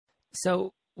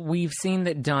So we've seen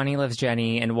that Donnie Loves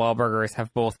Jenny and Wahlburgers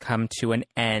have both come to an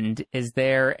end. Is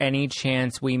there any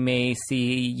chance we may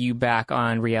see you back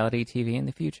on reality TV in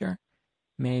the future?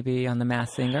 Maybe on The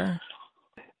Masked Singer?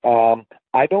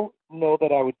 I don't know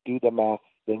that I would do The Masked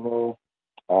Singer,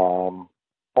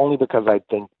 only because I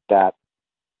think that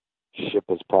ship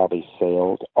has probably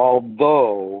sailed.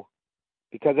 Although,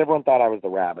 because everyone thought I was the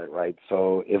rabbit, right?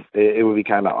 So if it would be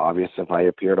kind of obvious if I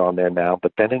appeared on there now.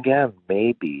 But then again,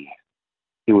 maybe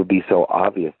it would be so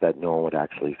obvious that no one would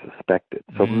actually suspect it.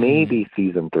 So maybe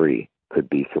season 3 could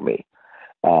be for me.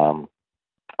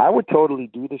 I would totally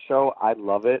do the show. I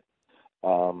love it.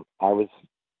 I was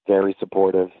very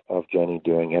supportive of Jenny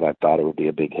doing it. I thought it would be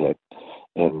a big hit.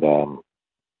 And,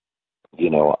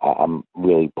 I'm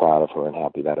really proud of her and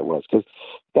happy that it was. Because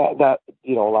that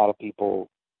a lot of people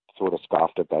sort of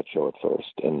scoffed at that show at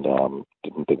first and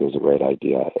didn't think it was a great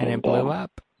idea. And it blew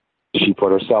up. She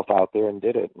put herself out there and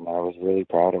did it, and I was really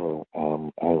proud of her.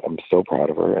 I'm so proud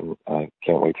of her, and I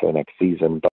can't wait for the next season.